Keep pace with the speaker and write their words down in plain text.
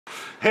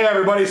Hey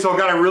everybody, so I've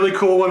got a really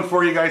cool one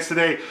for you guys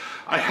today.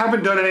 I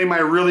haven't done any of my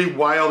really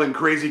wild and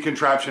crazy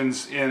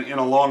contraptions in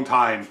a long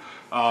time.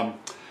 And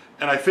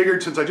I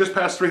figured since I just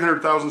passed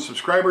 300,000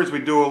 subscribers,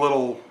 we'd do a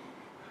little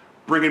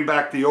bringing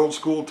back the old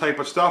school type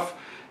of stuff.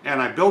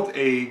 And I built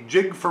a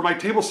jig for my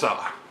table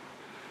saw.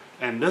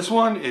 And this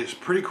one is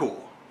pretty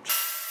cool.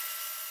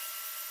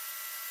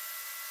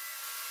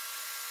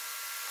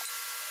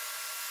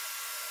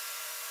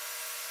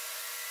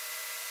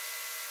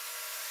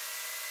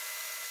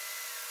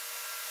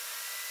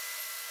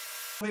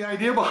 The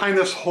idea behind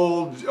this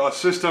whole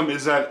system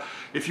is that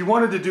if you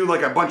wanted to do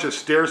like a bunch of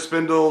stair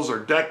spindles or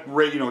deck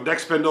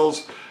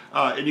spindles,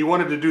 and you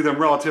wanted to do them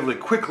relatively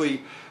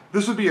quickly,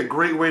 this would be a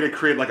great way to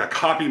create like a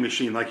copy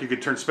machine. Like you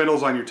could turn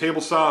spindles on your table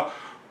saw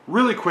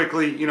really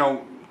quickly,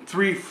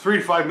 three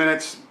to 5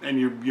 minutes, and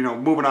you're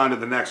moving on to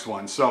the next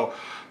one. So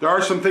there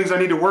are some things I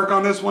need to work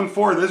on this one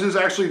for. This is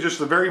actually just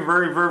the very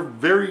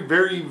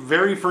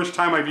first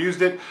time I've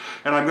used it,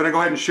 and I'm going to go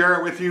ahead and share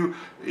it with you.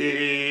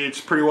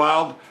 It's pretty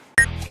wild.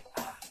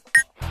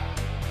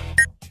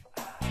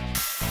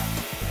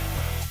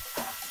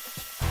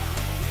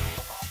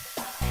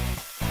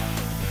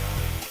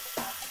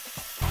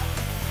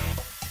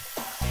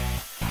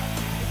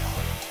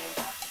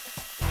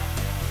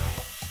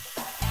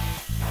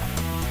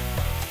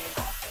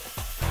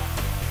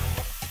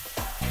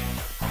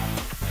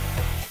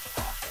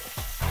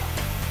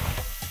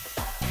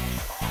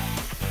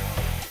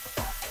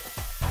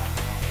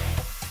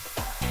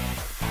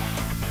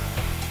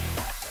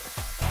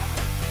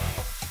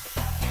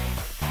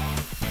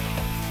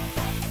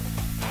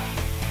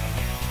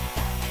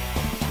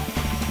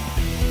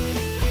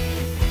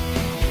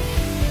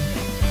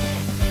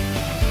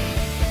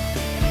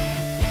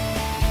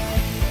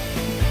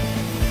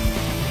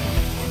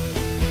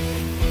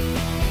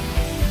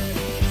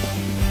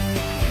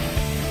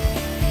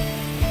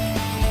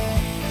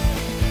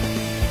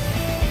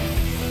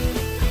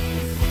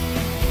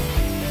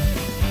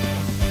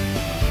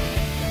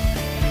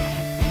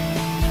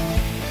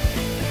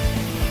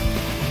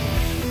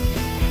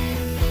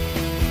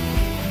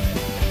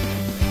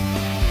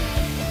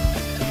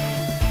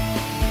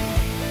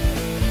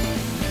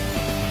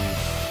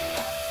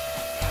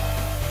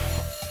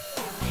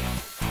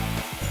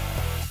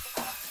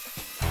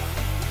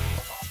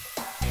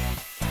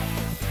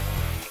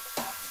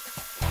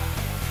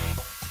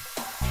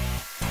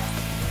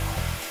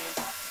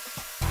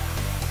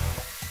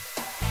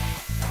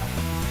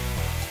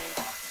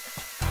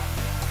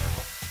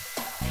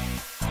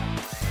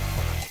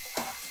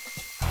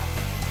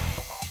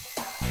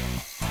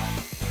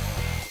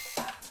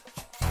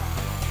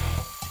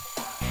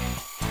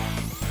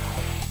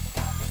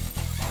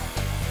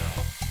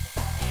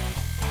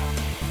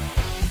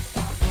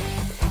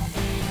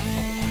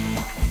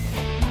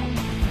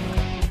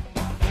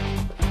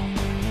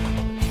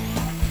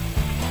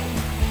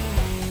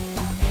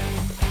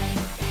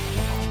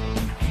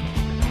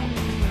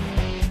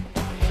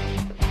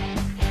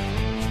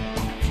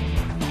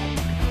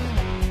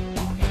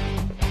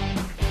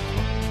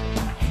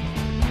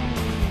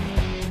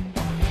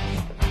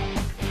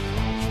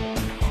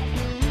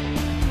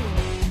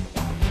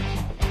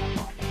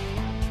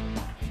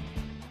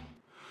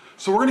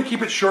 So we're going to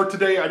keep it short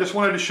today. I just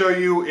wanted to show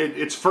you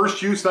its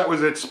first use. That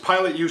was its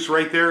pilot use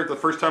right there, the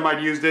first time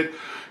I'd used it.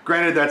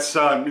 Granted, that's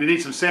it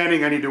needs some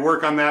sanding. I need to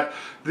work on that.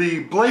 The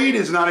blade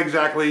is not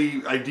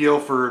exactly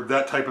ideal for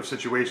that type of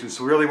situation.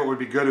 So really what would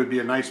be good would be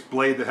a nice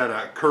blade that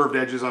had curved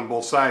edges on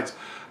both sides.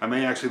 I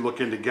may actually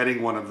look into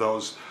getting one of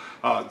those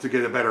to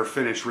get a better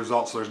finished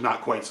result so there's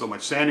not quite so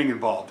much sanding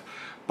involved.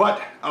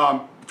 But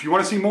if you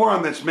want to see more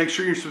on this, make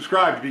sure you're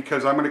subscribed,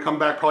 because I'm going to come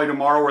back probably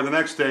tomorrow or the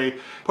next day,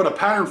 put a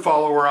pattern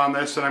follower on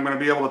this, and I'm going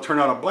to be able to turn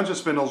out a bunch of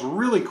spindles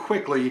really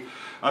quickly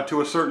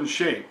to a certain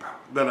shape.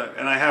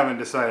 And I haven't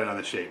decided on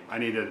the shape. I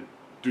need to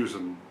do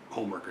some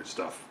homework and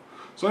stuff.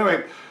 So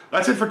anyway,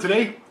 that's it for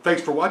today.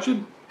 Thanks for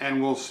watching,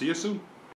 and we'll see you soon.